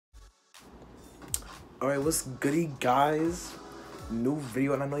Alright, what's goody, guys? New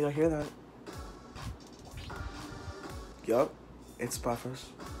video, and I know y'all hear that. Yup, it's splatfest.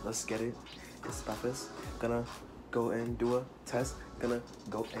 Let's get it. It's splatfest. Gonna go and do a test. Gonna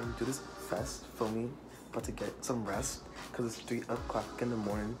go and do this fest for me. About to get some rest, cause it's 3 o'clock in the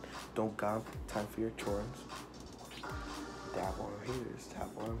morning. Don't got time for your chores. Dab on haters, tap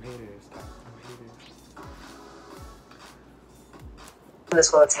on haters, tap on haters.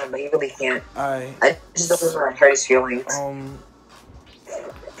 This all the time, but you really can't. I just don't want to hurt his feelings.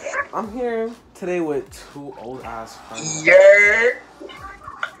 I'm here today with 2 old ass friends. Yeah.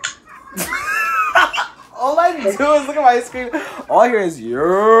 All I do is look at my screen. All I hear is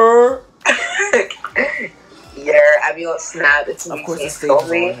your. Yeah, I mean on Snap. It's of course, the stage is on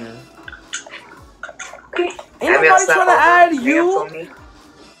here. Ain't I mean, nobody trying to add you.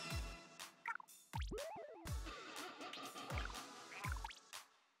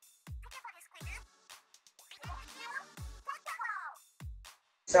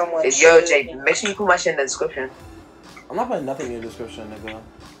 Yo, Jake, make sure you put my shit in the description. I'm not putting nothing in the description, nigga.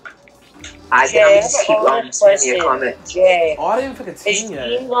 I think just keep spamming your comment. Jay, oh, I didn't even pick a team yet.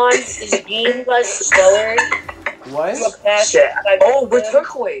 Is Dean gone slower? What? Shit. Oh, we're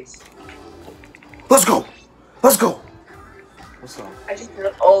turquoise. Let's go. Let's go. What's up? I just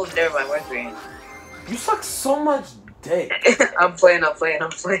oh, never mind. We're green. You suck so much dick. I'm playing. Yo,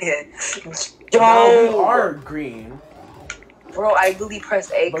 No, we are green. Bro, I really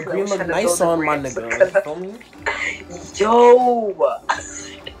pressed A. But green look nice on my nigga. You feel me? Yo.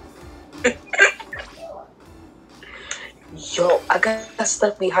 Yo, I got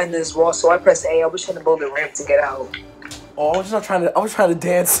stuck behind this wall, so I pressed A. I was trying to build a ramp to get out. Oh, I was trying to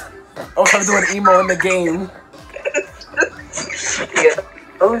dance. I was trying to do an emo in the game. Yeah.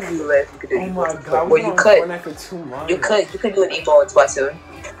 Oh my god. Well, you could. For 2 months. You could do an emo in Splatoon.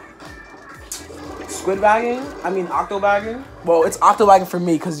 Squid bagging? I mean octo bagging? Well, it's octo bagging for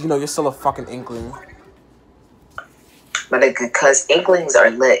me because, you know, you're still a fucking inkling. But because inklings are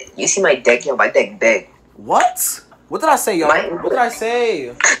lit. You see my deck, yo, my deck big. What? What did I say, yo? What did I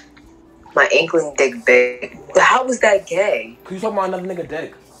say? My inkling deck big. How was that gay? Cause you talking about another nigga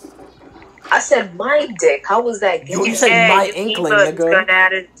dick. I said my dick. How was that gay? You said my inkling,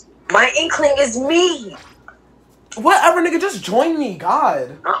 nigga. My inkling is me. Whatever, nigga, just join me, God.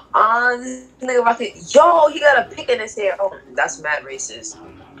 This nigga about to, yo, he got a pick in his hair. Oh, that's mad racist.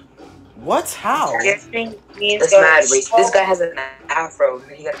 What? How? That's mad racist. This guy has an afro.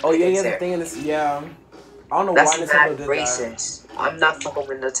 He got oh yeah, he has a thing in this. Yeah, I don't know that's why mad Nintendo did racist. That. I'm not fucking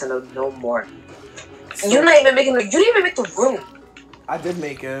with Nintendo no more. So, You're not even making. You didn't even make the room. I did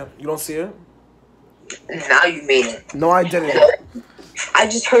make it. You don't see it? Now you made it. No, I didn't. I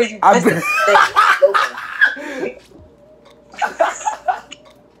just heard you.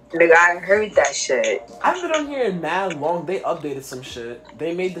 Nigga, I heard that shit. I've been on here mad long. They updated some shit.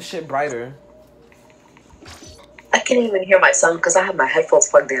 They made the shit brighter. I can't even hear my son because I have my headphones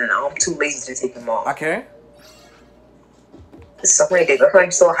plugged in and I'm too lazy to take them off. Okay. Suck my dick.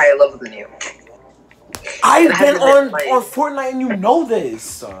 I'm still a higher level than you. I've been on Fortnite and you know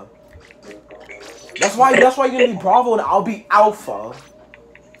this. That's why you're gonna be Bravo and I'll be Alpha.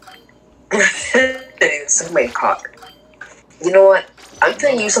 Suck my cock. You know what? I'm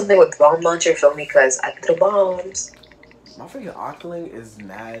gonna use something with bomb launcher, feel me? Because I can throw bombs. My freaking Octoling is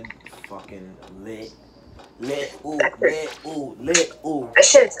mad fucking lit. Lit, ooh, lit, ooh, lit, ooh. That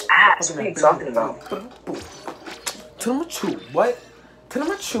shit's ass. What are you talking about? Tell them a chew. What? Tell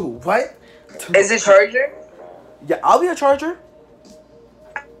them a chew. What? Is it charger? Yeah, I'll be a charger.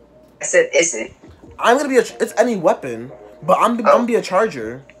 I said, is it? I'm gonna be a. It's any weapon, but I'm gonna be a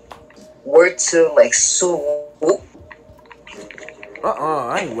charger. Word to like so.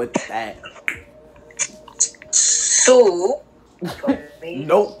 I ain't with that. So.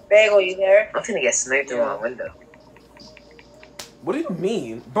 Nope. Bagel, you there? I'm gonna get sniped through my window. What do you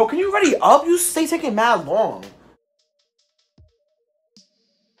mean? Bro, can you ready up? You stay taking mad long.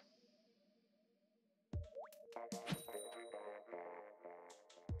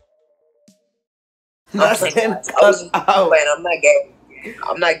 I'm not gay.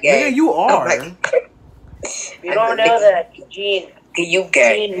 I'm not gay. Nigga, you are. You don't know that, Gene. You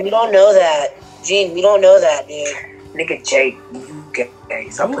gay. Gene, we don't know that. Gene, we don't know that, dude. Nigga, Jake, you gay.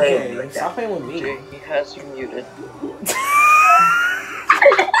 Stop playing with me like that. Stop playing with me. Jake, he has you muted.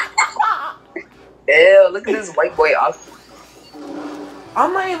 Ew, look at this white boy up.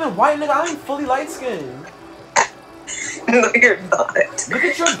 I'm not even white, nigga. I'm fully light skinned. No, you're not. Look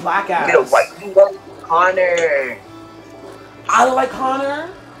at your black ass. Get a white Connor. I like Connor.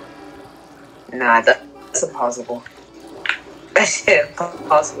 Nah, that's impossible. That shit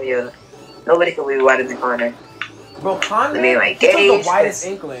impossible, yo. Nobody can be wider than Connor. Bro, Connor, I mean, like, he chose the gauge widest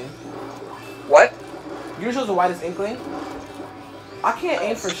this. inkling. What? You chose the widest inkling? I can't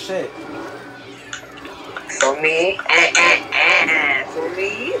aim for shit. For me, for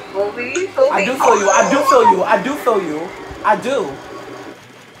me. I do feel you. I do feel you. I do feel you. I do.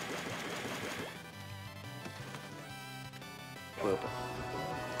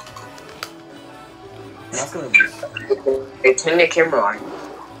 That's gonna be. Hey, turn your camera on.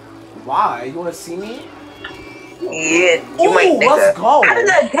 Why? You wanna see me? Yeah, you Ooh, might. let's go. How did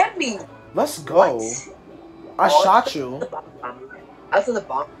that get me? Let's go. What? I shot you. After the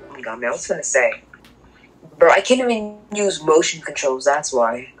bomb got me, I was gonna say, bro, I can't even use motion controls. That's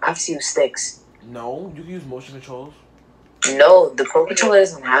why I have to use sticks. No, you can use motion controls. No, the Pro Controller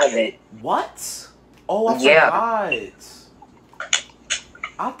doesn't have it. What? Oh, I forgot.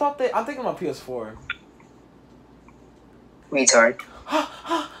 I thought they. I'm thinking about PS4. Retard.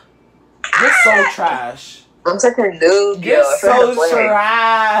 You're so trash. I'm such a noob, You're yo. I forgot how to so play.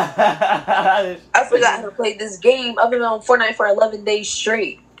 trash. I forgot how to play this game. I've been on Fortnite for 11 days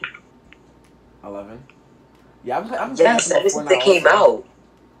straight. 11. Yeah, I'm Yes, ever since it came out.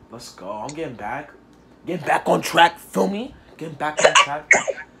 Let's go. I'm getting back. Getting back on track. Feel me? Getting back on track.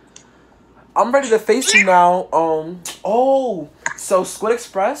 I'm ready to face you now. Oh. So, Squid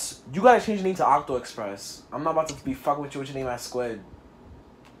Express, you gotta change your name to ØcTo Express. I'm not about to be fucking with you with your name as Squid.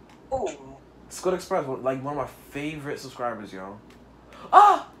 Ooh. Squid Express, like one of my favorite subscribers, yo.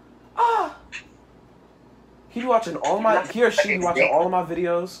 He be watching all my. He or she be watching all of my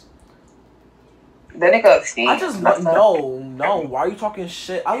videos. Then it goes. I just no. Why are you talking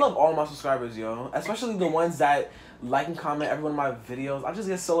shit? I love all my subscribers, yo. Especially the ones that like and comment every one of my videos. I just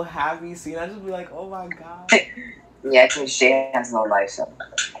get so happy seeing. I just be like, oh my god. Yeah, because Shay has no life, so.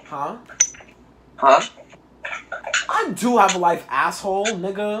 Huh? I do have a life, asshole,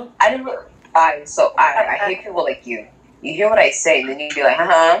 nigga. I didn't really. I hate people like you. You hear what I say, and then you be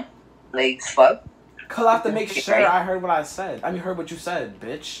like, like, fuck. Cause I have to make sure I heard what I said. I mean, heard what you said,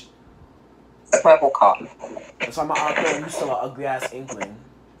 bitch. That's my whole call. That's why I'm out there and you still an ugly ass inkling.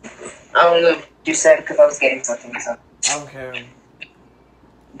 I don't know what you said because I was getting something, so. I don't care.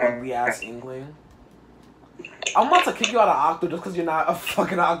 Ugly ass inkling. I'm about to kick you out of ØcTo just because you're not a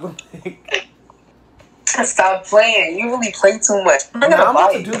fucking ØcTo. Stop playing. You really play too much. I'm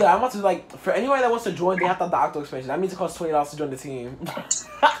about to do that. I'm about to, like, for anyone that wants to join, they have to have the ØcTo expansion. That means it costs $20 to join the team. It's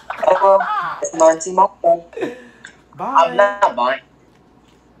non-team ØcTo. Bye. I'm not buying.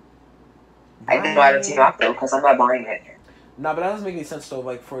 I didn't buy the team ØcTo because I'm not buying it. Nah, but that doesn't make any sense though.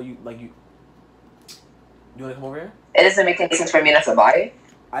 Like for you, like you wanna come over here? It doesn't make any sense for me not to buy it.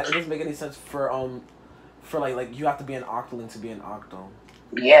 It doesn't make any sense for like you have to be an ØcToling to be an ØcTo.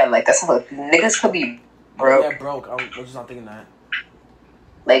 Yeah, like that's how niggas could be broke. Yeah, broke. I'm just not thinking that.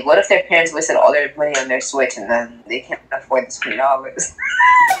 Like, what if their parents wasted all their money on their Switch and then they can't afford the $20?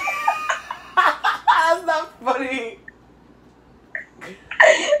 That's not funny.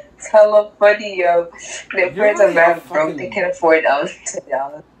 It's hella funny, yo. Their parents are mad broke. They can't afford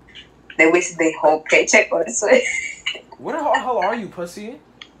 $20. They wasted their whole paycheck on the Switch. Where the hell are you, pussy?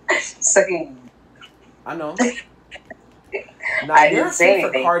 Sucking. I know. Nah, I you're didn't say feeding for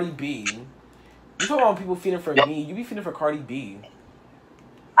anything. Cardi B. You talking about people feeding for me? You be feeding for Cardi B.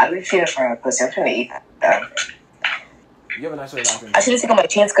 I've been feeling for her pussy. I'm trying to eat that. You have a nice way of acting. I should have taken my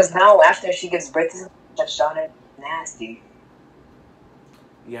chance because now after she gives birth to touchdown it nasty.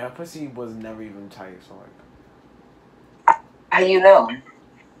 Yeah, her pussy was never even tight, so like. How you know?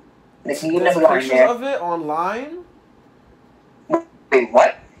 Like you never got in pictures there. of it online. Wait,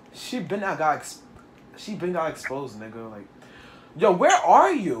 what? She been got exposed, nigga. Like, yo, where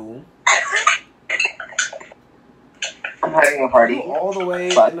are you? I'm having a party. You all the way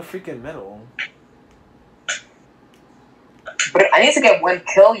in the freaking middle. But I need to get one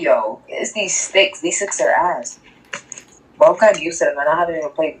kill, yo. It's these sticks. These sticks are ass. But I'm kind of used to them, and I haven't even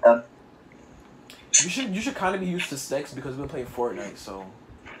played with them. You should kind of be used to sticks because we've been playing Fortnite, so.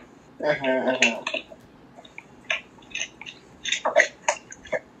 Get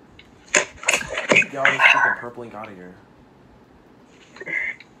all this freaking purple ink out of here.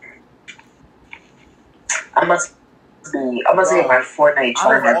 I must get my Fortnite Out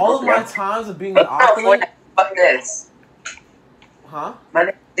charger. of all of my times of being an ØcToling, Fuck this. huh? My name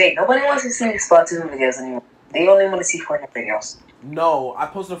is Jake. Nobody wants to see Splatoon videos anymore. They only want to see Fortnite videos. No, I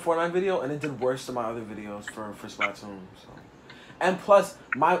posted a Fortnite video and it did worse than my other videos for Splatoon. So, and plus,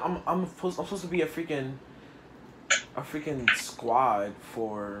 I'm supposed to be a freaking squad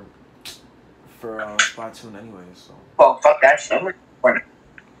for Splatoon anyway. So. Oh fuck that shit. I'm Fortnite.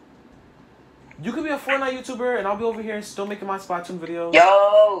 You could be a Fortnite YouTuber and I'll be over here still making my Splatoon videos.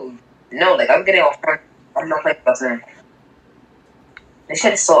 Yo, No, like I'm getting off. I'm not playing button. This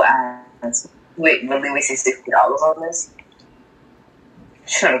shit is so ass. Wait, really wasting $60 on this?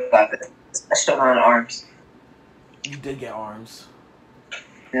 Should have got this. I should have gone arms. You did get arms.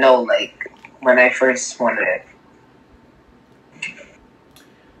 No, like when I first wanted it.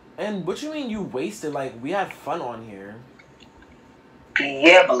 And what you mean you wasted? Like, we had fun on here.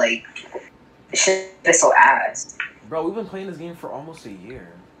 Yeah, but like, this shit is so ass. Bro, we've been playing this game for almost a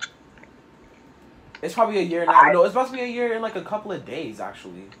year. It's probably a year now. No, it's about to be a year in like a couple of days,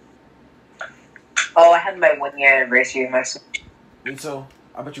 actually. Oh, I had my 1 year anniversary of my Switch. Me too.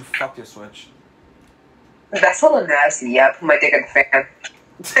 I bet you fucked your Switch. That's a little nasty. Yeah, I put my dick in the fan.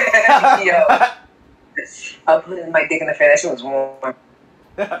 Yo. I put my dick in the fan. That shit was warm.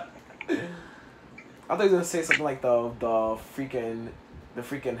 I thought you were gonna say something like the freaking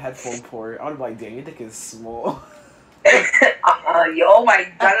headphone port. I would be like, damn, your dick is small. Yo, oh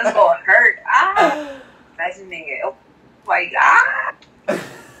my god, that's gonna hurt. Imagining it. Oh my god.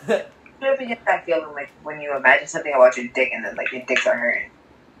 You ever get that feeling like when you imagine something about your dick and then like your dicks are hurting?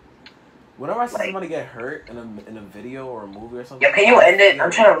 Whenever I see like, somebody get hurt in a video or a movie or something. Yo, can you end it?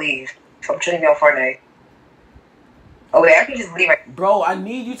 I'm trying to leave. I'm turning on Fortnite. Oh wait, I can just leave it. Bro, I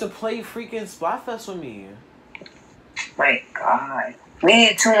need you to play freaking Splatfest with me. My god. We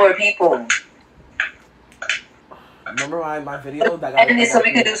need 2 more people. Remember my video that got... And this so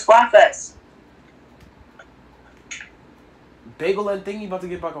we could do Splatfest. Bagel and Thingy about to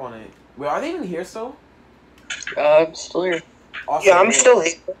get back on it. Wait, are they even here still? I'm still here. Awesome, Yeah, I'm still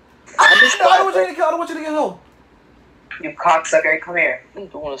here. I don't want you to get killed. I don't want you to get killed. You cocksucker, come here. I'm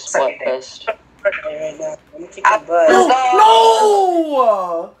doing a Splatfest.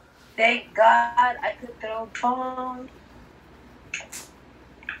 No! Thank God I could throw bombs.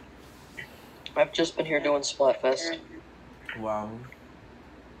 I've just been here doing Splatfest. Wow.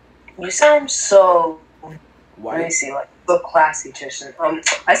 You sound so... Why? Let me see, like, so classy, Tristan.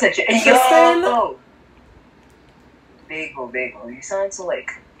 I said, Tristan? Yo! Bagel. You sound so,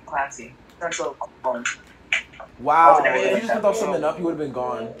 like, classy. You sound so calm. Wow. I would never If you think just that. thought something up, you would have been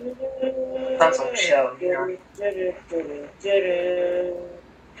gone. Sound so chill, you know?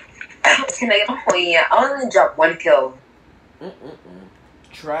 Can I get a point? Yeah, I only dropped 1 kill.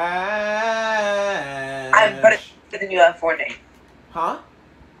 Trash. I'm better than you at Fortnite. Huh?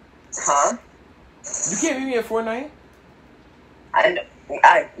 Huh? You can't beat me at Fortnite?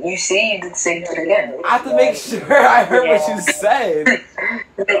 You see, you did the same thing again. I have to make sure I heard what you said.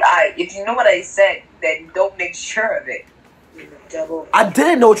 If you know what I said, then don't make sure of it. I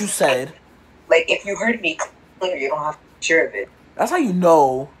didn't know what you said. Like, if you heard me clear, you don't have to be sure of it. That's how you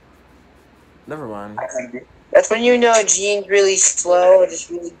know. Never mind. That's when you know Gene's really slow or just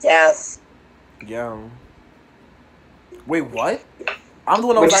really deaf. Yeah. Wait, what? I'm the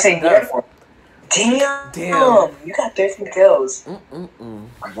one that What was you asking saying? that. Damn. You got 13 kills.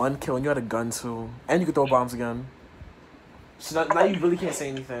 1 kill and you had a gun too. And you could throw bombs again. So now you really can't say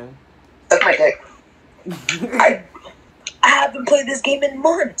anything. Suck my dick. I haven't played this game in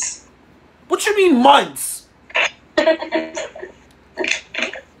months. What you mean months? It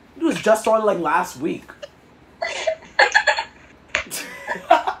was just on like last week.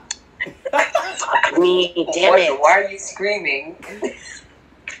 Fuck me, damn it. Why are you screaming?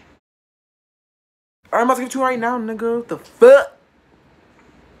 I'm about to give it to you right now, nigga. The fuck?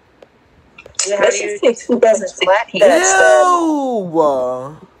 Let's just say 2006.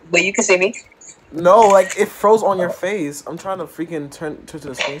 Ew! Wait, you can see me? No, like it froze on your face. I'm trying to freaking turn to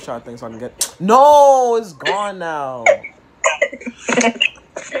the screenshot thing so I can get. No, it's gone now.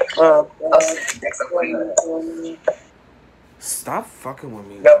 Stop fucking with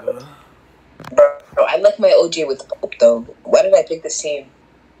me, nigga. Bro, I like my OJ with Pope though. Why did I pick this team?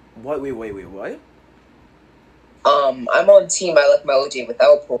 What? Wait, what? I'm on team. I like my OJ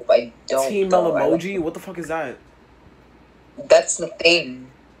without Pope. I don't. Team Melamoji? What the fuck is that? That's the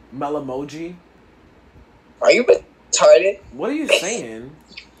thing. Melamoji? Are you retarded? What are you saying?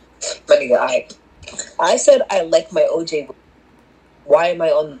 My nigga, I said I like my OJ. Why am I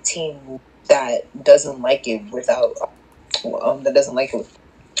on the team that doesn't like it without that doesn't like it?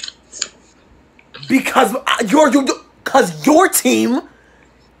 Because your team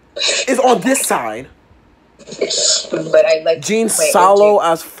is on this side. But I like Gene my Solo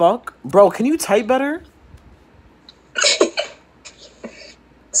OJ. as fuck, bro. Can you type better?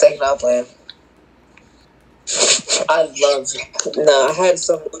 Second not playing. I had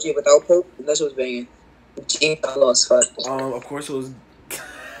some OJ without Pope, and that shit was banging. Gene Solo as fuck. Of course it was.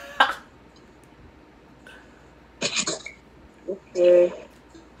 Okay.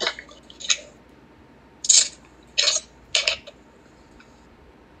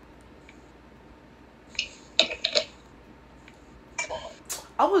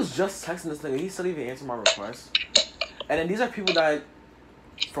 I was just texting this nigga. He still even answered my request. And then these are people that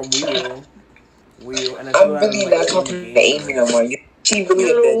from Wii U, and then I'm people that really are, not like, talking to Amy no more. She really a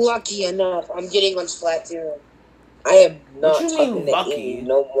You're bitch. lucky enough. I'm getting on Splatoon. I am not What you talking mean to lucky? Amy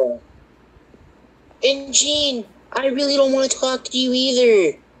no more. And Gene, I really don't want to talk to you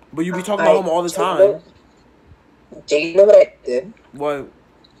either. But you be talking about him all the time. Do you know what I did? What?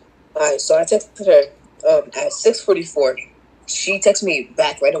 Alright, so I texted her at 6:44. She texted me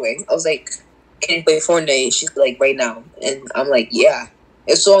back right away. I was like, "Can you play Fortnite?" She's like, "Right now," and I'm like, "Yeah."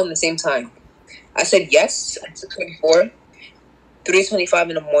 It's all in the same time. I said yes at 6:44. 3:25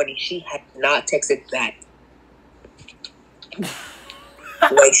 in the morning. She had not texted back.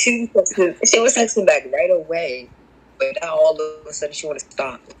 Like she was texting back right away, but now all of a sudden she want to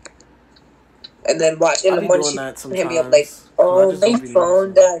stop. And then watch in the morning she hit me up like, "Oh, my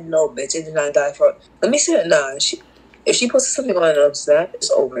phone died." No, bitch, it did not die for. Let me see it. Nah, if she posted something on Snap, it's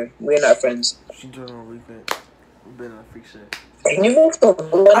over. We're not friends. She doing a replay. We've been on freak shit. Can you move the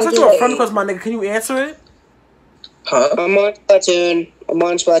I sent you a friend request, my nigga. Can you answer it? Huh? I'm on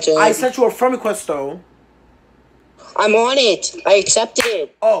Splatoon. I sent you a friend request though. I'm on it. I accepted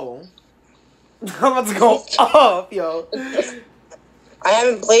it. Oh. I'm about to go off, yo. I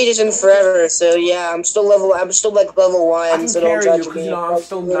haven't played it in forever, so yeah, I'm still like level 1. I can so carry don't you judge because me. I'm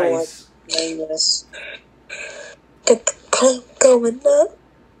still nice. Get the pump going up.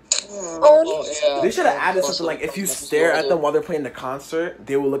 Oh, yeah. They should have added something like if you stare at them while they're playing the concert,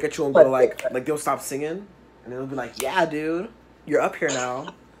 they will look at you and go like they'll stop singing and they'll be like, "Yeah, dude, you're up here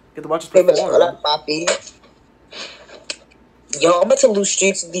now. Get to watch us perform." What up, Poppy? Yo, I'm about to lose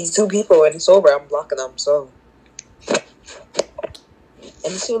streaks with these two people and it's over. I'm blocking them, so. And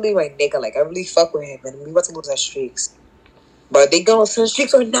it's really my nigga. Like, I really fuck with him and we about to lose our streaks. But they gonna send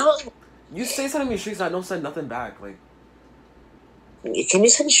streaks or not? You say something to me streaks and I don't send nothing back. Like, can you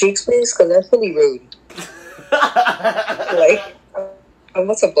send streaks, please? Because that's really rude. Like, I'm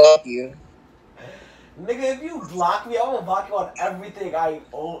about to block you. nigga, if you block me, I'm gonna block you on everything I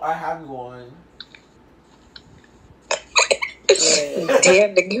have you on.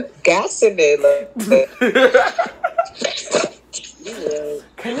 Damn, nigga, you gassing it. Like,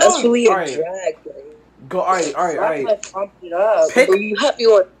 Can that's really a alright. drag. Like. Go, alright. Pump it up. But you have me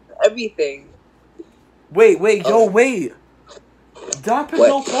on everything. Wait, wait. Did I pick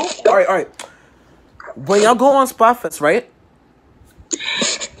no pope? Alright. When y'all go on Splatfest, right?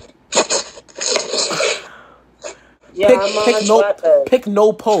 Yeah, I'm on Splatfest. Pick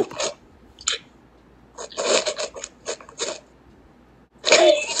no pope.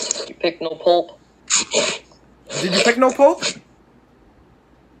 You pick no pope. Did you pick no pope?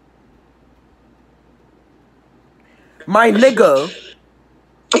 My nigga.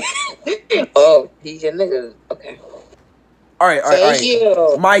 Oh, he's your nigga. Okay. Alright. Thank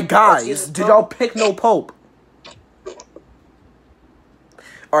you. My guys, did y'all pick no pope?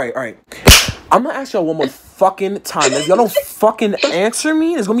 Alright. I'm gonna ask y'all one more fucking time. If y'all don't fucking answer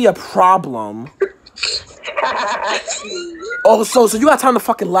me, there's gonna be a problem. Oh, so you got time to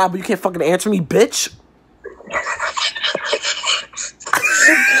fucking lie, but you can't fucking answer me, bitch?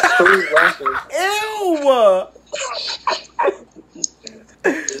 Ew!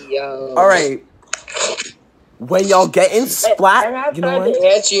 Yo. Alright. When y'all get in Splat, you know what? to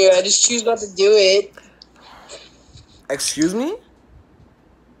answer you. I just choose not to do it. Excuse me?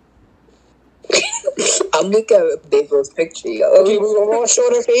 I'm looking at Bagel's picture, yo. Okay, we're all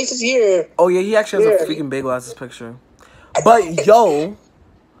showing our faces here. Oh yeah, he actually has a freaking bagel as his picture. But yo,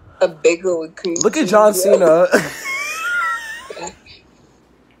 a bagel with cream. look at John Cena.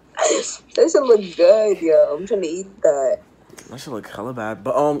 That should look good, yo. I'm trying to eat that. That should look hella bad.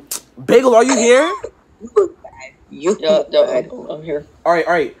 But Bagel, are you here? You look bad. You look bad. I'm here.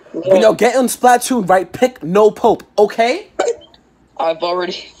 Alright. When y'all get in Splatoon, right? Pick no pope, okay? I've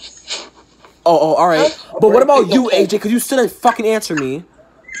already. Oh, alright. But what about you, AJ? Because you still didn't fucking answer me.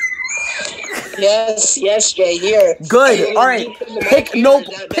 Yes, Jay, here. Good. Alright. Pick no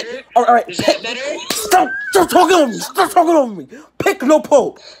pope. Alright. Is that better? Stop talking over me. Stop talking over me. Pick no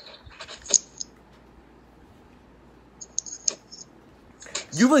pope.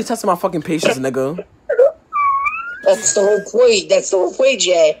 You really tested my fucking patience, nigga. That's the whole point. That's the whole point,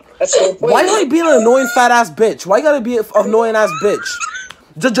 Jay. That's the whole point. Why you gotta be an annoying fat ass bitch? Why you gotta be an annoying ass bitch?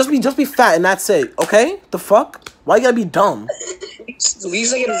 Just be fat and that's it, okay? The fuck? Why you gotta be dumb? At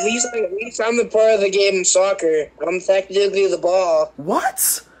least I'm the part of the game in soccer. I'm technically the ball.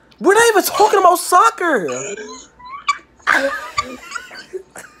 What? We're not even talking about soccer.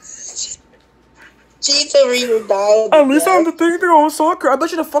 Jeez, over even died. At least I'm the thing on soccer. I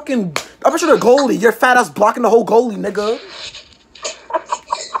bet you're the goalie. You're fat ass blocking the whole goalie, nigga.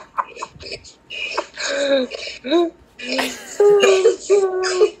 Can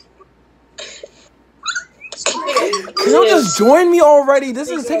you just join me already? This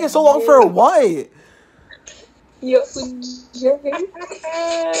is taking so long for what? Yo,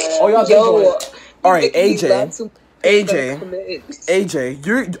 Oh, y'all did join. All right, AJ,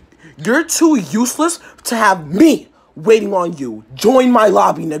 you're too useless to have me waiting on you. Join my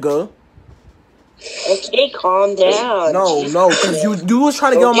lobby, nigga. Okay, calm down. No, because you was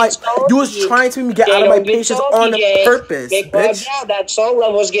trying to get on my. You was trying to get out of my patience on purpose, bitch. Down. That salt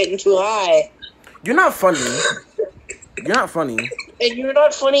level's getting too high. You're not funny. You're not funny. And you're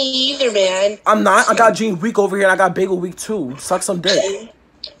not funny either, man. I'm not. I got Gene Week over here, and I got Bagel Week too. Suck some dick.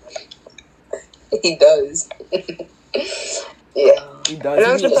 He does. Yeah. He does. And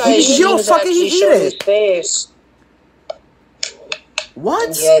I'm surprised he don't fucking eat it. Face. What?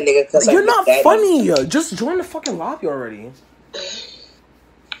 Yeah, nigga, you're not funny. Just join the fucking lobby already.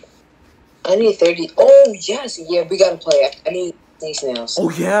 I need 30. Oh, yes. Yeah, we gotta play. I need snails. Oh,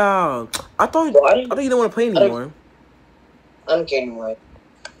 yeah. I thought you didn't want to play anymore. I don't care anymore.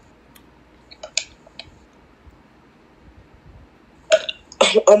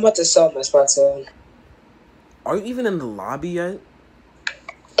 I'm about to sell my spot soon. Are you even in the lobby yet?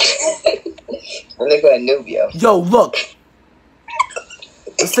 I think I knew you. Yo, look.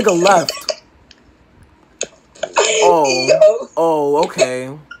 Let's take a left. Oh,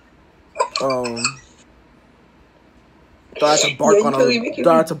 okay. Thought I had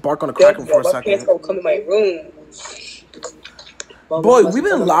to bark on a cracker for a second. My parents gonna come in my room. Boy, we've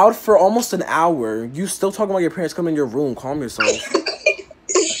been loud for almost an hour. You still talking about your parents coming in your room? Calm yourself.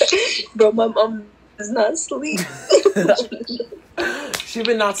 Bro, my mom does not sleep. She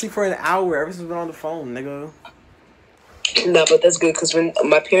been not sleep for an hour ever since we've been on the phone, nigga. No, but that's good because when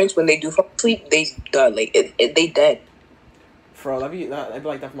my parents, when they do fall asleep, they die. Like they dead. Bro, I'd be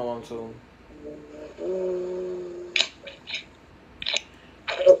like that for my mom too.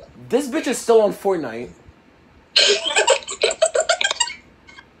 This bitch is still on Fortnite.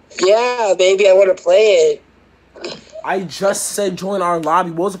 Yeah, baby, I want to play it. I just said join our lobby.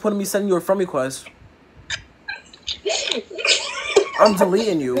 What was the point of me sending you a friend request? I'm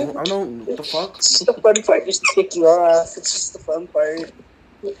deleting you. I don't know what the fuck. It's the fun part, just to kick you off. It's just the fun part.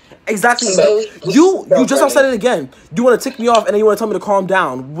 Exactly. So, you just said it again. You want to tick me off and then you want to tell me to calm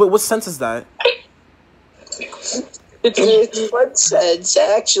down. What sense is that? It's fun sense,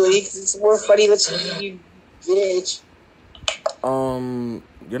 actually, because it's more funny than you bitch.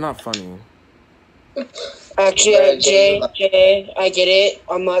 You're not funny. Actually, Jay, I get it.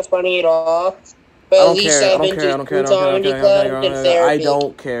 I'm not funny at all. But I don't care. I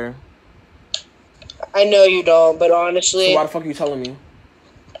don't care. I know you don't, but honestly... So why the fuck are you telling me?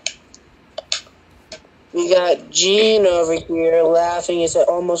 We got Gene over here laughing. He's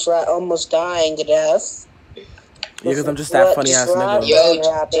almost dying to death. Yeah, because I'm just that funny ass nigga. Yo,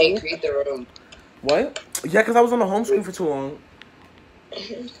 Jay, create the room. What? Yeah, because I was on the home screen for too long.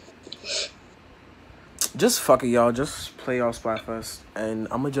 Just fuck it, y'all. Just play y'all Splatfest. And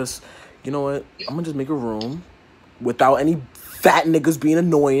I'm gonna just... You know what? I'm gonna just make a room without any fat niggas being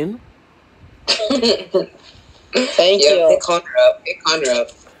annoying. Thank you. Pick Connor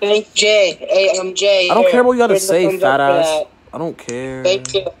up. Thank Jay. Hey, I'm Jay. I don't care what you gotta say, fat ass. I don't care.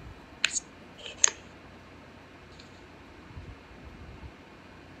 Thank you.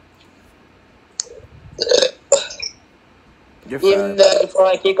 You're fat. Even though before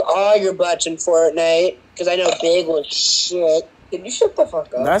I kick all your butts in Fortnite, because I know Big was shit. Can you shut the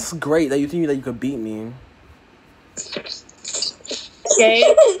fuck up? That's great that you think that you could beat me. Jay,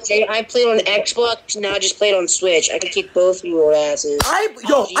 I played on Xbox, now I just played on Switch. I can kick both of your asses. I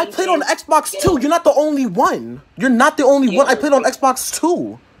played on Xbox too. You're not the only one. You're not the only one. I played on Xbox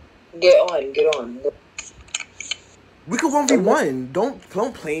too. Get on. We could 1v1.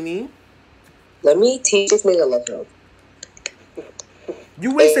 Don't play me. Let me teach this nigga love him.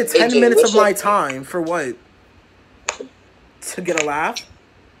 You wasted 10 minutes of my time for what? To get a laugh?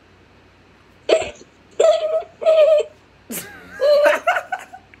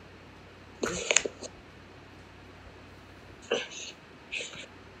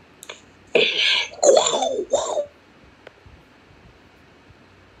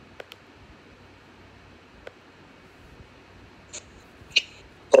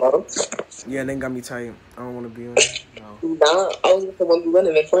 Hello? Yeah, they got me tight. I don't want to be on. No. Nah, I was going to 1v1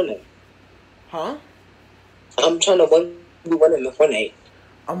 him in Fortnite. Huh? I'm trying to 1v1 him in Fortnite.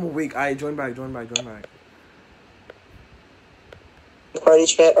 I'm weak. Alright, join back. Party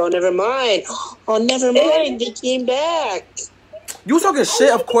chat. Oh, never mind. Oh, never mind. They came back. You was talking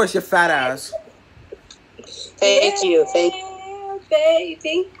shit, of course, you fat ass. Thank you.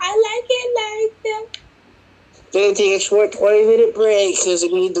 Baby, I like it like that. Gonna take a short 20-minute break because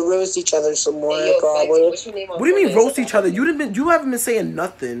we need to roast each other some more. Hey, yo, probably. what's your name on What do you mean Fortnite? roast each other? You haven't been saying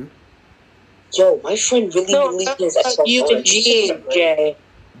nothing. Yo, my friend really believes that's so you and Gene, Jay.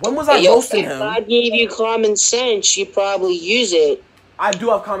 When was I Hey, yo, roasting If him? God gave you common sense, you probably use it. I do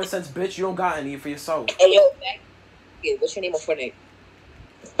have common sense, bitch. You don't got any for yourself. Hey, yo, what's your name on Fortnite?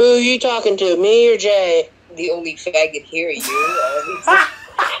 Who are you talking to, me or Jay? The only faggot here, you.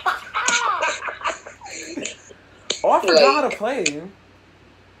 Oh, I forgot how to play.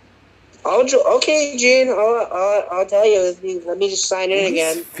 Okay, Gene. I'll tell you. Let me just sign in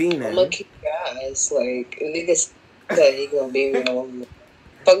again. I'm Fiending. gonna kick your ass. Like, niggas that he gonna be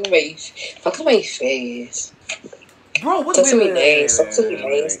fuck my face. Bro, what? Stop Wait, to me wait, names. wait, Stop to wait, me wait,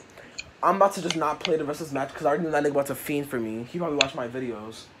 wait, names. wait. I'm about to just not play the rest of this match because I already knew that nigga about to fiend for me. He probably watched my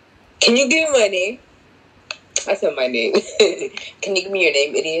videos. Can you give me my name? I said my name. Can you give me your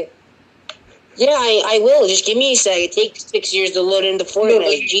name, idiot? Yeah, I will. Just give me a sec. It takes 6 years to load into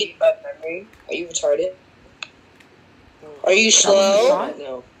Fortnite. Gene, Are you retarded? are you slow? shot?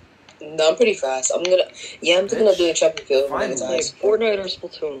 No, I'm pretty fast. I'm thinking of doing track and field. Finally. Fortnite or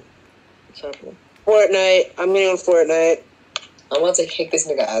Splatoon? What's happening? Fortnite. I'm getting on Fortnite. I'm about to kick this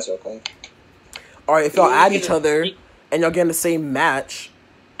nigga ass real quick. Alright, if y'all add each other and y'all get in the same match.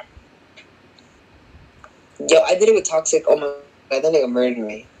 Yo, I did it with Toxic. Oh my god, that nigga murdered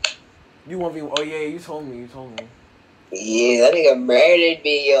me. You 1v. Oh, yeah, you told me. Yeah, that nigga murdered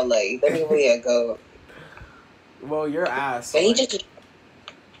me, yo. Like, that nigga really a go. Well, your ass. And he like- just.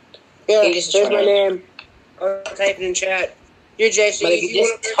 Yeah, He just there's my tried. name. I'll type it in chat. You're JC. But if you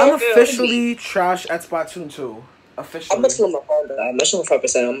just- I'm officially trash at Splatoon 2. Officially. I'm about to let my phone die. I'm not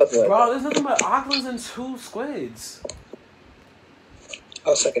 5%. I'm about to let Bro, there's nothing but Aquas and 2 squids.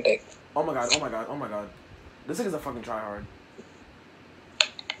 I'll suck a dick. Oh my god. This nigga's a fucking tryhard.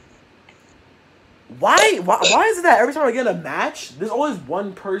 Why is it that every time I get in a match, there's always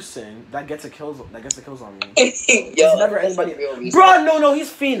one person that gets the kills on me? Yo, It's never that's anybody. the real reason. Bro, no, he's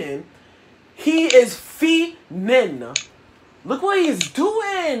fiending. He is fiending. Look what he's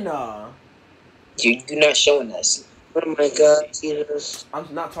doing. You're not showing us. Oh my god, Jesus.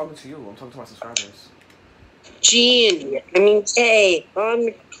 I'm not talking to you. I'm talking to my subscribers. Gene. Hey,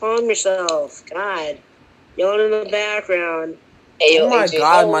 calm yourself. God. Yelling in the background. Hey, yo, Oh my AJ,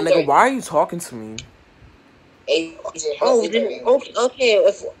 god, how my old nigga, are why are you talking to me? you? AJ, how Oh, old are you? okay.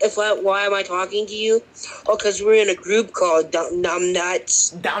 Why am I talking to you? Oh, because we're in a group called Dumb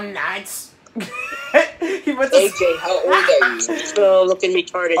Nuts. Dumb nuts. He went to AJ, how old are you? So looking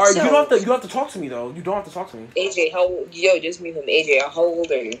retarded. Alright, you self. don't have to talk to me though. You don't have to talk to me. AJ, how old? Yo, just meet him. AJ, how old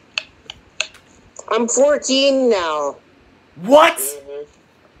are you? I'm 14 now. What? Mm-hmm.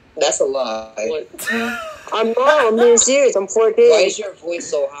 That's a lie. I'm not. I'm being serious. I'm 14. Why is your voice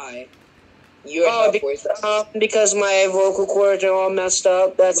so high? You're not voice. Because my vocal cords are all messed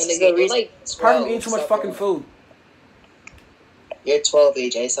up. That's the You're reason. like Part 12. of eating too much Stop fucking playing. food. You're 12,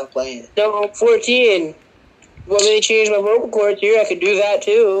 AJ. Stop playing. No, I'm 14. Want me to change my vocal cords here? I could do that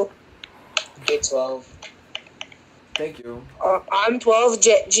too. You're 12. Thank you. I'm 12.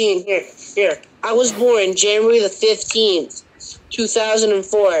 Gene, here. I was born January the 15th,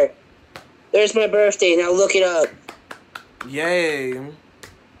 2004. There's my birthday. Now look it up. Yay.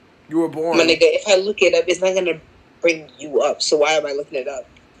 You were born. My nigga, if I look it up, it's not gonna bring you up. So why am I looking it up?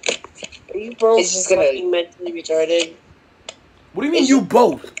 Are you both It's just gonna- fucking mentally retarded? What do you mean you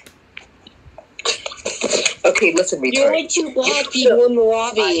both? Okay, listen, retard. You're like two black people in the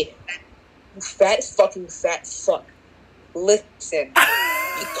lobby. Fat fuck. Listen,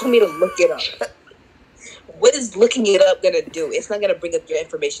 you told me to look it up. What is looking it up gonna do? It's not gonna bring up your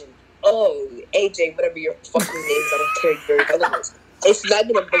information. Oh, AJ, whatever your fucking name is, I don't care your relevance. It's not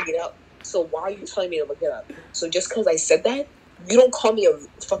gonna bring it up. So why are you telling me to look it up? So just because I said that, you don't call me a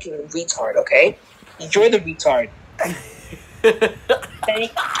fucking retard, okay? You're the retard.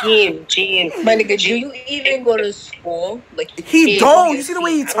 Gene. My nigga, do you even go to school? Like He don't. You see the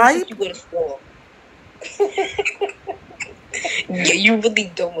way he I don't think type? you go to school. Yeah, you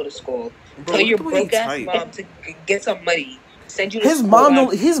really don't go to school. Bro, Tell your look at the way he broke ass type. mom to get some money. Send you to His school. mom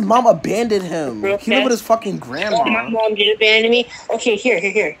don't. His mom abandoned him. He lived with his fucking My grandma. mom did abandon me. Okay,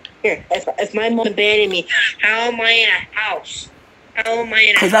 here. If my mom abandoned me, how am I in a house? How am I in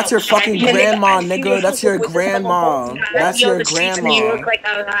a house? Cause that's your fucking I- grandma, I see nigga. your That's your house with grandma. the- That's Yo, your the streets of New York,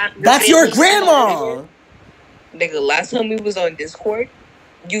 grandma. like, That's your really grandma. Nigga, last time we was on Discord,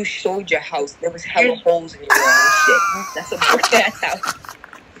 you showed your house. There was hella holes in your wall and shit. That's a broke ass house.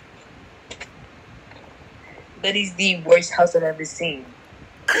 That is the worst house I've ever seen.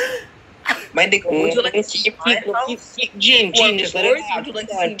 My nigga, would you like to see my house? Gene, Or just let it yours? out. Would you like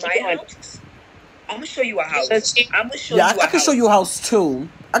to Keep see going, my keep going. house? I'm gonna show you a house. I'm gonna show Yeah, you a I can house. show you a house too.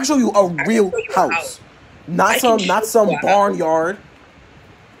 I can show you a real show you a house. house. Not I can some show you a house. barnyard.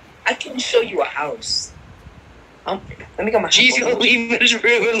 I can show you a house. Let me get my G's headphones. gonna leave his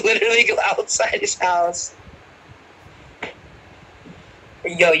room and literally go outside his house.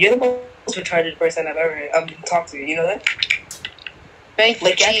 Yo, you're the most retarded person I've ever talked to. You know that? Thank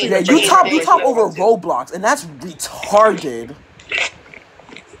Like, you, actually, Gene. Yeah, Gene, you top Gene, over Gene. Roblox, and that's retarded.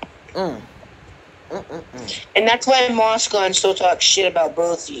 And that's why Moscon still talks shit about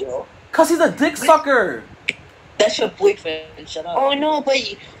both of you. Cause he's a dick sucker. That's your boyfriend. Shut up. Oh no, but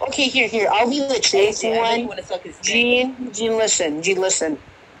okay, here. I'll be the truth I know you one. want to suck his dick. Gene, listen.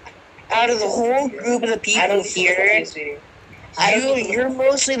 Out of the whole group of the people here, you're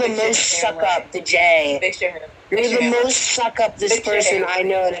mostly the most suck up to Jay. Fix your hair. You're the most suck up this person I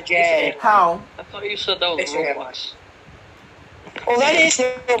know to Jay. How? I thought you said that was Fix your hair. Roblox. Well, that is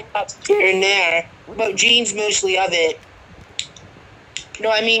Roblox here and there, but Gene's mostly of it.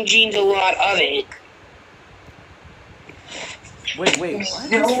 No, I mean Gene's a lot of it. Wait,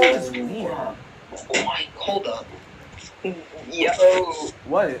 what? No. This is weird. Oh my, hold up. Yo.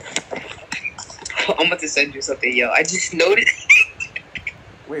 What? I'm about to send you something, yo. I just noticed.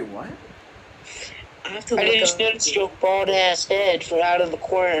 Wait, what? I have to I look just up. noticed your bald ass head from out of the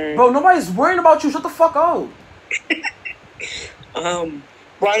corner. Bro, nobody's worrying about you. Shut the fuck up.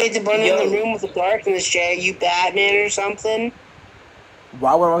 Why did you run in Yo. the room with the darkness, Jay? You Batman or something?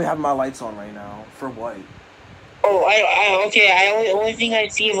 Why would I only have my lights on right now? For what? Oh, only thing I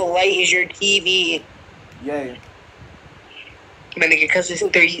see of a light is your TV. Yay. Man, nigga, because it's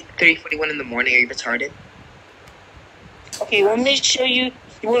 3:41 in the morning. Are you retarded? Okay, want me to show you?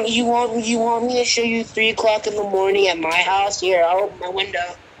 You want me to show you 3 o'clock in the morning at my house? Here, I'll open my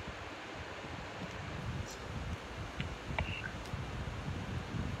window.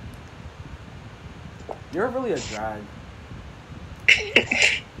 You're really a drag.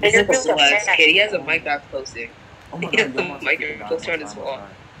 He's like a blessed kid. He has a mic back closer. Oh my He god, has yo, a my mic fucking back god, closer on my his god, wall. my god.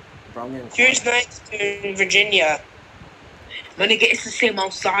 Bro, I'm getting Here's caught. nights in Virginia. My nigga, it's the same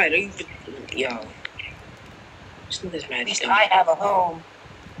outside. Are you? Yo. This nigga's mad. At least I have a home.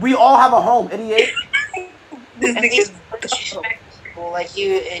 We all have a home, idiot. This At nigga's least disrespectful like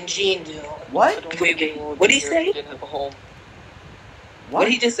you and Gene do. What? Wait, what'd he say? Didn't have a home.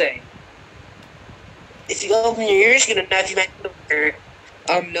 What'd he just say? If you open your ears good enough, you might hear.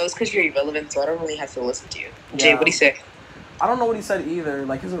 No, it's because you're irrelevant, so I don't really have to listen to you. Yeah. Jay, what'd he say? I don't know what he said either.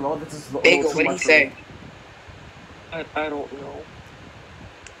 Like, his irrelevance is a little Bagel, too what'd he much for say? me. I don't know.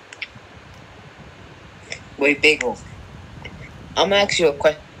 Wait, Bagel. I'm gonna ask you a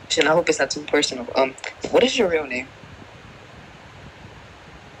question. I hope it's not too personal. What is your real name?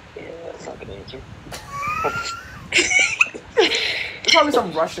 Yeah, that's not gonna answer. It's probably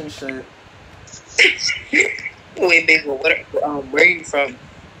some Russian shit. Wait, Bagel, where are you from?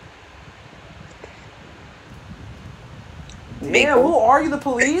 Yeah, who are you, the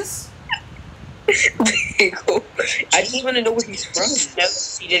police? Bagel. I just want to know where he's from.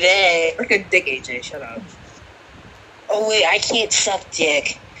 See today. Like a dick, AJ. Shut up. Oh wait, I can't suck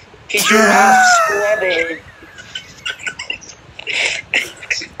dick. Cause you're off scrubbing.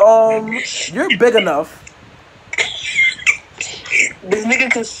 You're big enough. This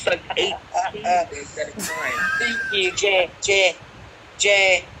nigga can suck 8 dicks at a time. Thank you,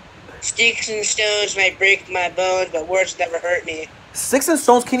 Jay. Sticks and stones might break my bones, but words never hurt me. Sticks and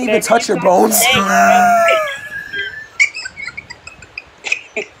stones can't even touch your bones.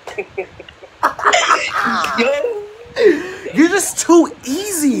 Yo! You're just too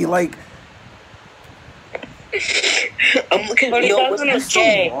easy. Like, I'm looking But at it yo, doesn't what's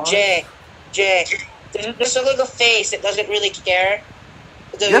look Jay. Does this look like a face that doesn't really care?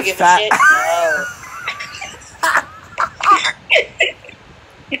 It doesn't You're give fat. a shit?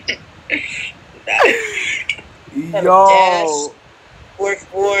 No. yo,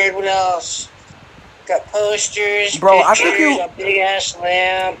 Work board, what else? Got posters, Bro, I pictures, think you- a big ass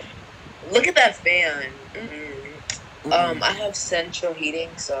lamp. Look at that fan. I have central heating,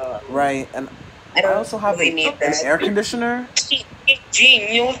 so right, and I don't also have really need an that. air conditioner.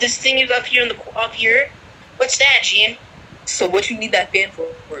 Gene, you know what this thing is up here up here? What's that, Gene? So what you need that fan for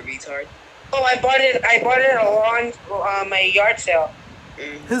retard? Oh, I bought it along my yard sale.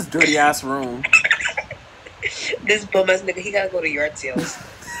 His dirty ass room. This bum ass nigga, he gotta go to yard sales.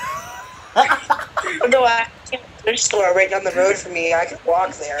 Oh, no, I can't. There's a store right down the road from me. I can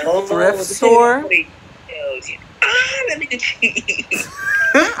walk there. Thrift this store? nigga go to yard sales. Let me cheat.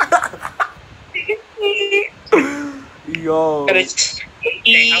 Yo. Got a How much did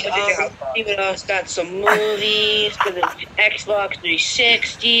your house cost? even else got some movies, got an Xbox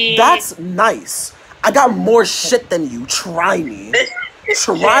 360. That's nice. I got more shit than you. Try me.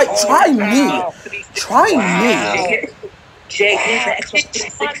 Try me. Try me. Jay, he has an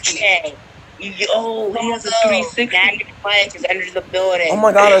Xbox 360. Yo, he has a 360. Mike is under the building. Oh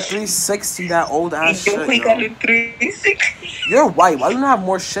my god, a 360, that old ass Yo, shit, he got yo. a 360. You're white. Why do you not have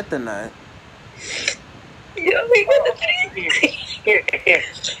more shit than that? Yo, he got a 360. Here.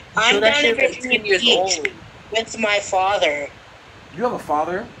 I'm that down shit here was 10 years old. with my father. You have a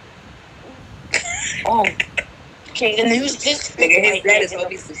father? Oh, Okay, then who's this? nigga, his dad is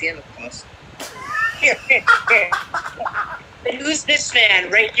obviously Santa Claus. Here. Then who's this man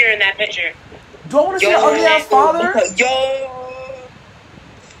right here in that picture? Do I want to see your ugly ass father? Yo.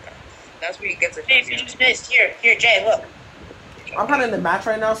 That's where he gets it Hey, from. who's this? Here, Jay, look. I'm kind of in the match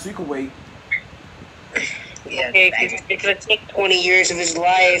right now, so you can wait. Yeah, Okay, it's gonna take 20 years of his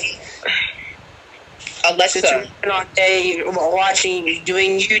life. Alexa. Since you're on day watching,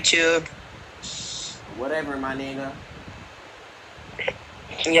 doing YouTube. Whatever, my nigga.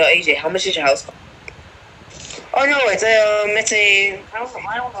 Yo, AJ, how much is your house? Oh no, it's a I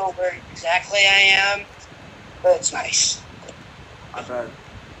don't know where exactly I am, but it's nice. I bet.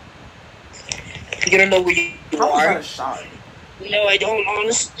 You don't know where you How was that are? a shot? No, I don't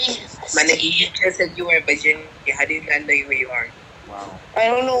honestly. My nigga, you just said you were in Virginia. How do you not know where you are? Wow. I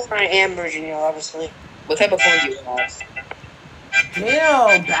don't know where I am, Virginia, obviously. What type of phone do you have?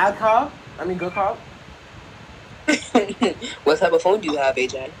 Damn, bad cop? I mean, good cop? What type of phone do you have,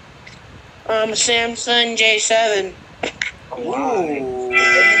 AJ? Samsung J7. Ooh.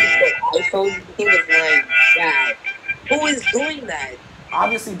 iPhone, he was like that. Who is doing that?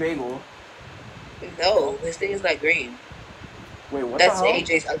 Obviously, bagel. No, his thing is not green. Wait, what That's the hell?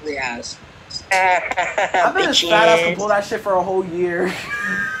 AJ's ugly ass. I bet his fat ass can pull that shit for a whole year.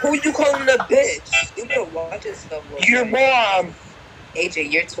 Who you calling a bitch? You better watch yourself. Your mom.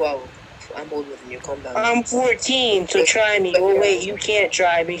 AJ, you're 12. I'm older than you. Calm down. I'm 14, so try me. Oh wait, you can't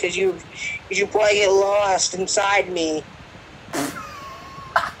try me because you probably get lost inside me.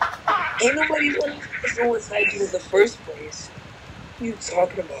 Ain't nobody want to go inside you in the first place. What are you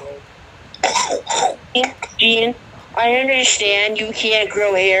talking about? Gene, I understand you can't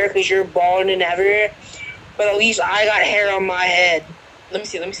grow hair because you're bald and ever, but at least I got hair on my head. Let me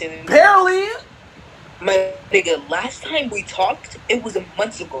see. Barely! My nigga, last time we talked, it was a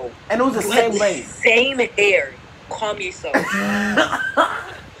month ago. And it was the You same had the length. same hair. Calm yourself.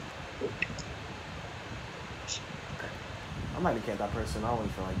 I'm not even that person. I don't really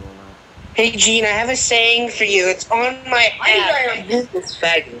feel like doing that. Hey Gene, I have a saying for you. It's on my Why hat. you got this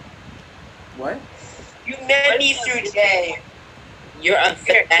faggot? What? You met me through today. You're a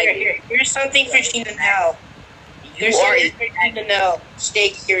faggot. Here's something for Gene to know. You Here's are something for Gene to know. Stay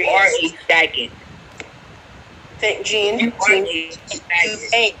curious. are a faggot. Thank Gene. You are Gene. a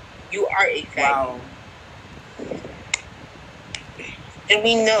faggot. Hey, You are a faggot. Wow. and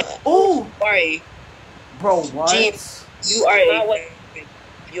we know. Ooh! Sorry. Bro, what? Gene. You are Not a what- faggot.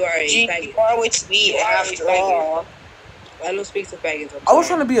 You are a Gene, faggot. you are what we You are a after faggot. all. I don't speak to faggots. I was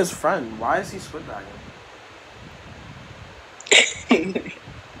trying to be his friend. Why is he squid bagging?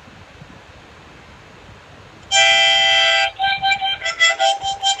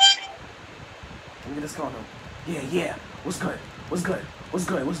 Let me get this going. Yeah. What's good? What's good? What's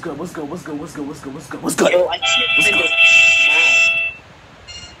good? What's good? What's good? What's good? What's good? What's good? What's good? What's good? Yo, I can't What's find good?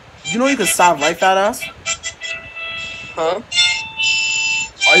 this. You know you can stop, right, fat ass? Huh?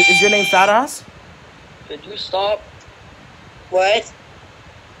 Is your name fat ass? Could you stop? What?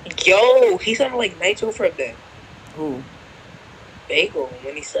 Yo, he sounded like Nitro for a bit. Who? Bagel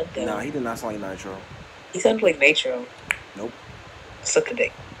when he said that. Nah, he did not sound like Nitro. He sounded like Nitro. Nope. Suck a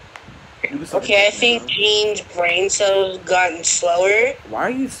dick. You can suck a Okay, I dick, think nigga. Gene's brain cells gotten slower. Why are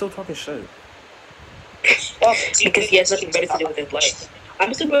you still talking shit? Well, Because he has nothing better to do with his life.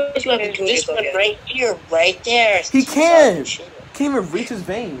 I'm surprised you haven't enjoyed this yourself one yet. right here, right there. He can't. Can't even reach his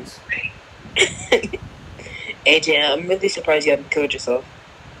veins. AJ, I'm really surprised you haven't killed yourself.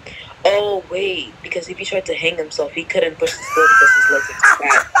 Oh, wait. Because if he tried to hang himself, he couldn't push the stool because his legs are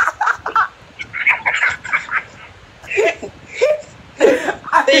fat.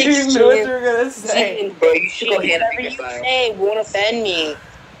 I Thanks, didn't know what Gene. you were gonna say. Gene, Bro, you should go ahead and whatever pick you your style. say won't offend me.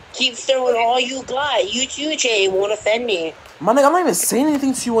 Keep throwing all you got. You too, Jay, won't offend me. My nigga, I'm not even saying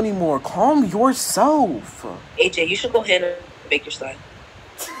anything to you anymore. Calm yourself. AJ, you should go ahead and make your style.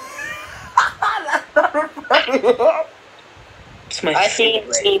 It's my I think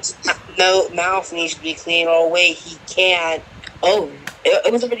favorite. Gene's mouth needs to be clean. Oh wait, he can't. Oh,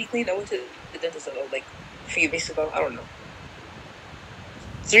 it was already clean. I went to the dentist like a few weeks ago. I don't know.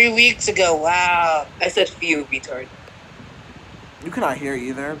 3 weeks ago. Wow. I said few, retard. You cannot hear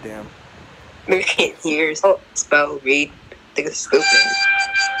either. Damn. I can't hear, spell, read. I think it's stupid.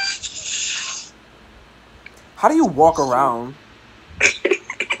 How do you walk around?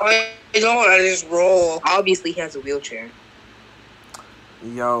 I don't. I just roll. Obviously, he has a wheelchair.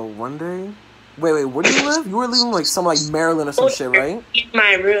 Yo, one day. Wait. Where do you live? You were living like some like Maryland or some shit, right? In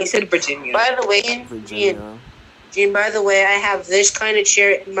my room. He said Virginia. By the way, Virginia. Gene, by the way, I have this kind of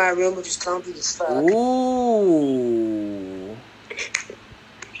chair in my room, which is comfy as fuck. Ooh.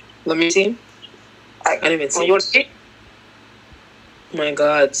 Let me see. I didn't even see it. Oh my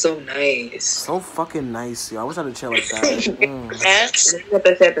god, so nice. So fucking nice, yo. I wish I had a chair like that. Yes. This is what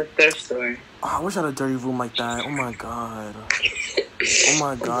they said at the thrift store. Oh, I wish I had a dirty room like that. Oh my god. Oh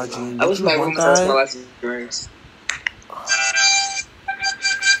my god, Gene. I wish my room was as small as yours.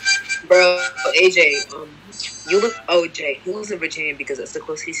 Bro, AJ, you look. Oh, Jay, he lives in Virginia because that's the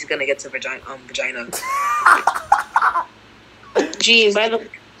closest he's gonna get to vagina. Gene, by the way, I'm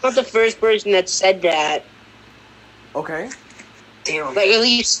not the first person that said that. Okay. Damn. Like, at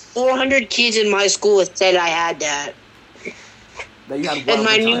least 400 kids in my school have said I had that. That you had And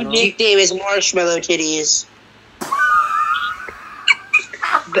my new nickname is Marshmallow Titties.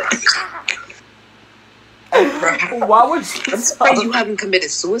 Why would you? I'm surprised you haven't committed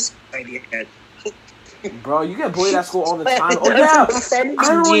suicide yet. Bro, you get bullied at school all the time. Oh yeah, I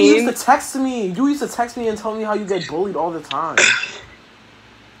remember you used to text me. You used to text me and tell me how you get bullied all the time.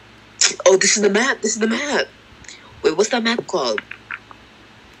 Oh, this is the map. Wait, what's that map called?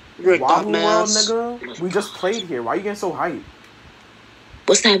 Wahoo World, nigga. We just played here. Why are you getting so hyped?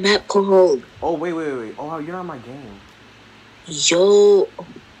 What's that map called? Oh wait. Oh, you're not in my game. Yo,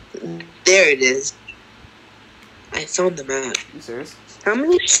 there it is. I found the map. You serious? How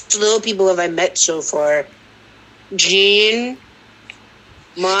many slow people have I met so far? Gene,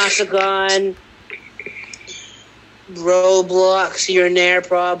 Masagon, Roblox, you're in there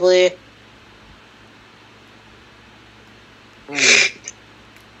probably.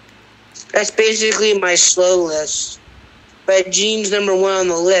 That's basically my slow list. But Gene's number one on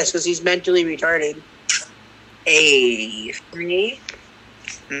the list because he's mentally retarded. Hey, free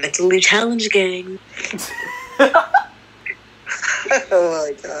mentally challenged gang. Oh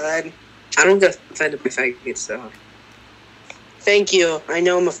my god. I don't get offended by faggots, so. Thank you. I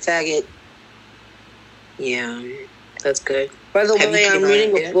know I'm a faggot. Yeah, that's good. By the way, I'm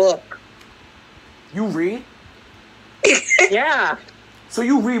reading a book. You read? Yeah. So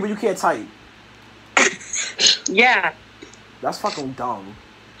you read, but you can't type. Yeah. That's fucking dumb.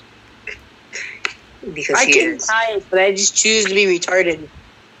 Because I can type, but I just choose to be retarded.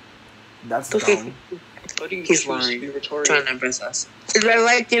 That's dumb. He's lying. Trying to impress us. Because I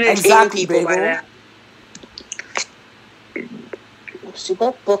like to entertain Exactly, people by baby. that. So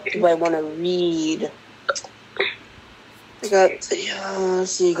what book do I want to read? I got the,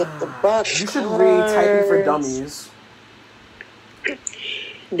 let's see, you got the book. You should read Typing for Dummies.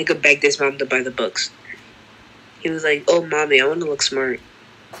 Nigga begged his mom to buy the books. He was like, "Oh, mommy, I want to look smart."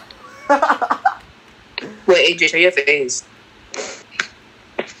 Wait, AJ, show your face.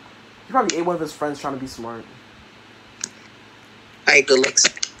 He probably ate one of his friends trying to be smart. Alright, good looks.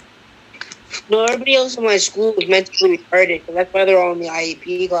 No, everybody else in my school was mentally retarded, so that's why they're all in the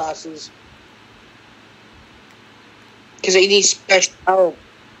IEP classes. Because they need special help.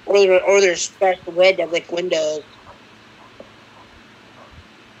 Or they're special ed that like Windows.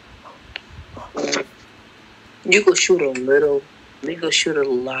 You go shoot a little. They go shoot a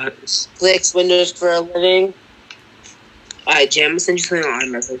lot. Flicks Windows for a living. Alright, Jay, I'm gonna send you something on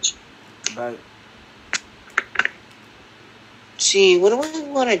iMessage. But See, what do I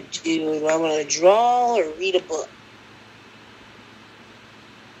want to do? Do I want to draw or read a book?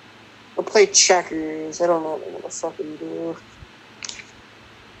 Or play checkers? I don't know what I want to fucking do.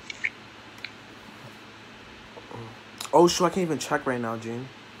 oh shoot, I can't even check right now, Gene.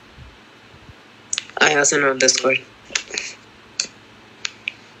 I also know on Discord.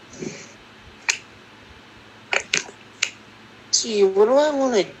 See, what do I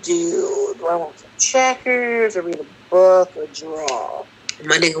want to do? Do I want to checkers or read a book or draw?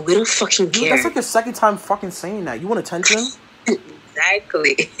 My nigga, we don't fucking Dude, care. that's like the second time fucking saying that. You want attention?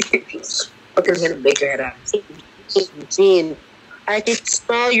 Exactly. Fucking gonna make your head out. 17. I can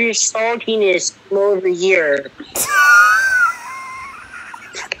smell your saltiness from over here.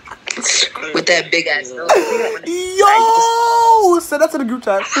 With that big ass nose. Yo! Send that to the group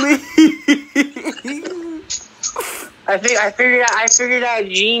chat, please. I figured out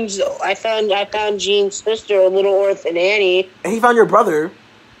Jean's. I found Jean's sister, Little Orphan Annie. And he found your brother.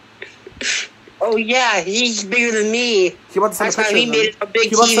 Oh yeah, he's bigger than me. He wants to send That's a how picture he of made him. it a big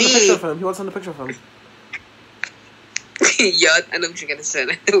He wants to send a picture TV. of him. He wants to send a picture of him. Yo, I know what you're gonna say.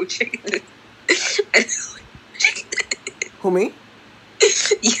 I know what you're gonna say. Who, me?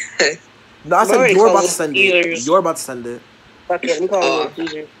 Yeah. No, I I'm said already you're about calling to send Steelers. it. You're about to send it. Fuck it, I'm calling it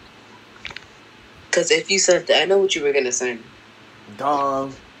Caesar. Because if you sent it, I know what you were gonna send.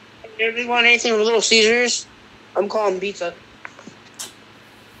 Dog. If you want anything from Little Caesars, I'm calling pizza.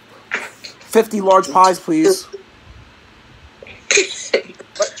 50 large pies, please.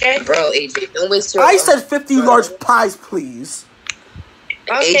 Okay. Bro, AJ, don't waste your. I said 50 large pies, please.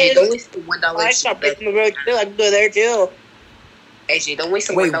 Okay. AJ, don't waste the $1. I stopped breaking the road too. I can go there too. AJ, don't waste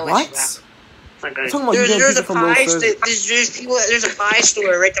the Wait, $1. what? Okay. You're talking about you getting There's pizza a from Little pie. Caesars. There's a pie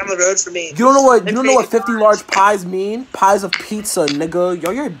store right down the road from me. You don't know what 50 large pies mean? Pies of pizza, nigga. Yo,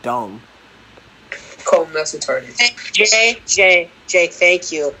 you're dumb. Call him that's retarded. Jay,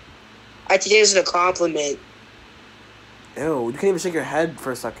 thank you. I take this as a compliment. Ew, you can't even shake your head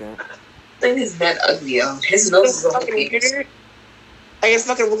for a second. Thing is mad ugly, yo. His nose is all Fucking big. weirder. I can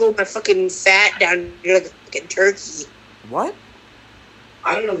fucking wiggle my fucking fat down here like a fucking turkey. What?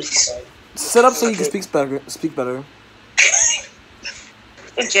 I don't know what he said. Sit up so you can speak better.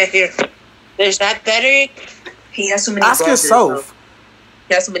 Jay, here. Is that better? He has so many Ask balls in his yourself. mouth.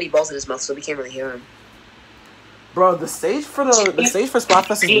 He has so many balls in his mouth, so we can't really hear him. Bro, the stage for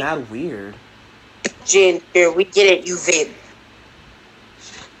Splatfest is mad weird. Jane, here, we get it, you vape.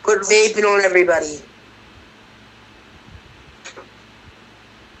 Put vaping on everybody.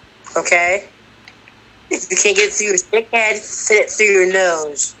 Okay? If you can't get it through your stick head, fit it through your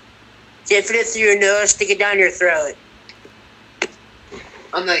nose. Can't fit it through your nose, stick it down your throat.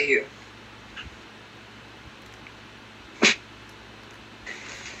 I'm not you.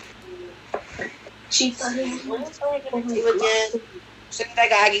 Since I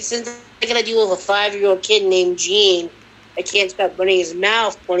gotta deal with a 5-year-old kid named Gene, I can't stop running his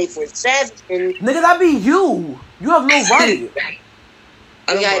mouth 24/7. Nigga, that be you. You have no right.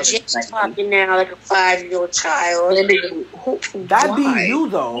 I got Jane talking now like a 5-year-old child. That be you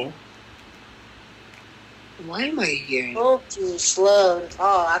though. Why am I hearing? Spoke too slow to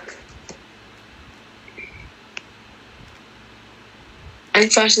talk. I'm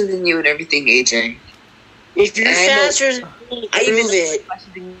faster than you and everything, AJ. If you're And I know- faster than me, I even prove know it. I'm faster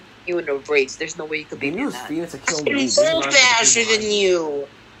than you in a race. There's no way you could beat He me in was that. feeding to kill I'm me. so faster than you.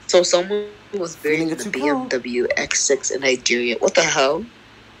 So someone was buried Feeling in it the too cold. BMW X6 in Nigeria. What the hell?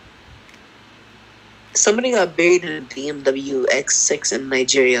 Somebody got buried in a BMW X6 in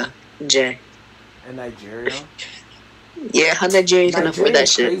Nigeria. Jay. In Nigeria. Yeah, how Nigeria can afford that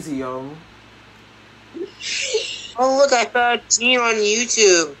Nigeria's shit? crazy, yo. Oh look, I found Gene on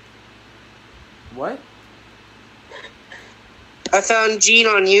YouTube. What? I found Gene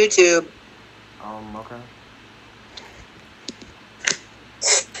on YouTube. Okay.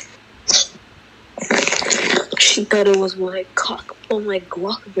 She thought it was when I cock on my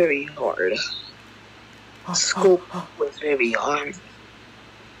Glock very hard. Scope was very hard.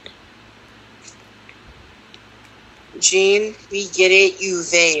 Gene, we get it, you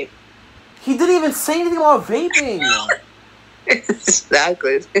vape. He didn't even say anything about vaping.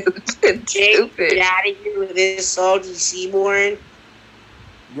 Exactly. It's Jake, stupid. get out of here with this salty Seaborn.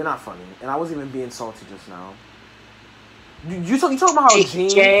 You're not funny, and I wasn't even being salty just now. You talking about how Gene?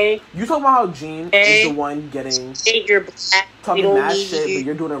 Jay, You talking about how Gene is the one getting Jake, you're black. We talking don't mad need shit, you. but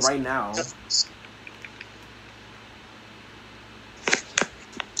you're doing it right now.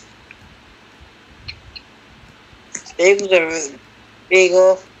 Bagels are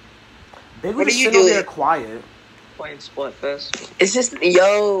bagel. They What were are just you sitting over doing? there quiet. Playing Splatfest. It's just,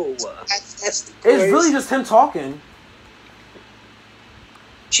 yo. That's the It's worst. really just him talking.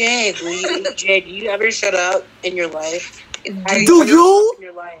 Jay, Jay, do you ever shut up in your life? Do you? In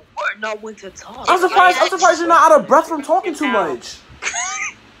your life. We're not one to talk. I'm surprised you're not out of breath from talking too much.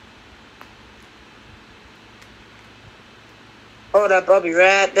 Hold up, I'll be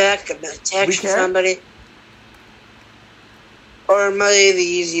right back. I'm gonna We text can? somebody. Or money the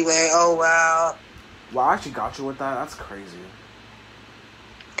easy way. Oh wow. Wow, I actually got you with that. That's crazy.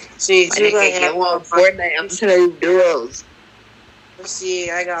 See, My see what I nigga, have. you want Fortnite? I'm telling you duos. Let's see,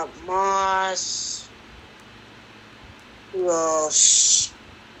 I got Moss. Who else?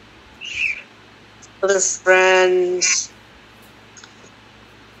 Other friends.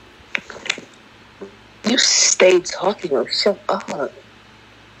 You stay talking or shut up.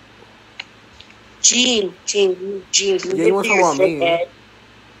 Gene. Yeah, you wanna talk about me?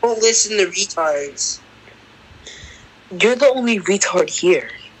 Don't listen to retards. You're the only retard here.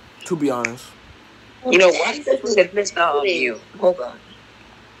 To be honest. You know what? It's not on you. Hold on.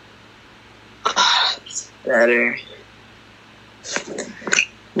 It's better.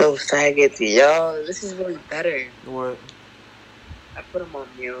 No faggots, yo. This is really better. What? I put him on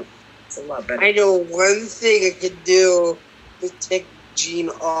mute. It's a lot better. I know one thing I could do to take Gene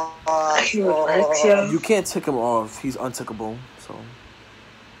off. Can you relax, yo? You can't tick him off. He's untickable. So.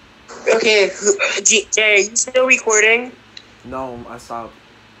 Okay, Jay, are you still recording? No, I stopped.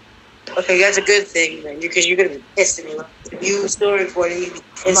 Okay, that's a good thing then, because you're gonna be pissed at me. If you still recording, you'd be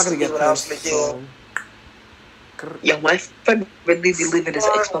I'm not pissed gonna at me get what I was pissed. gonna do. So. Yo, my friend really be leaving his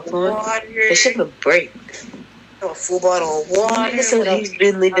Xbox on. They should have a break. A full bottle of water. Nigga said he's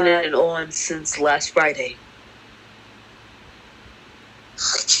been leaving it on since last Friday.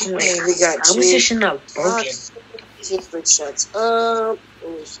 Okay, we got How was this shit not broken? Hitford shuts up. I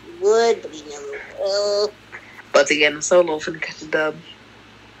wish he would, but he never will. About to get in a solo for the catch a dub.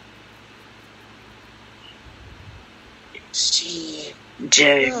 See.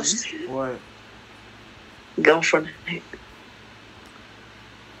 James, What? go for it.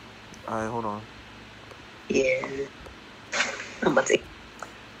 Alright, hold on. Yeah. I'm about to.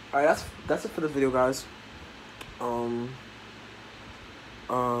 Alright, that's it for this video, guys.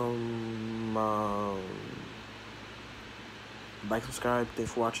 Like, subscribe.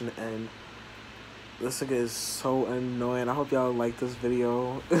 Thanks for watching the end. This nigga is so annoying. I hope y'all like this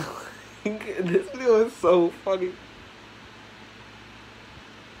video. This video is so funny.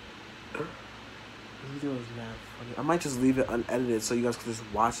 This video is mad funny. I might just leave it unedited so you guys can just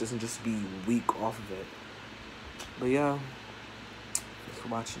watch this and just be weak off of it. But yeah, thanks for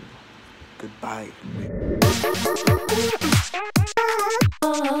watching. Goodbye.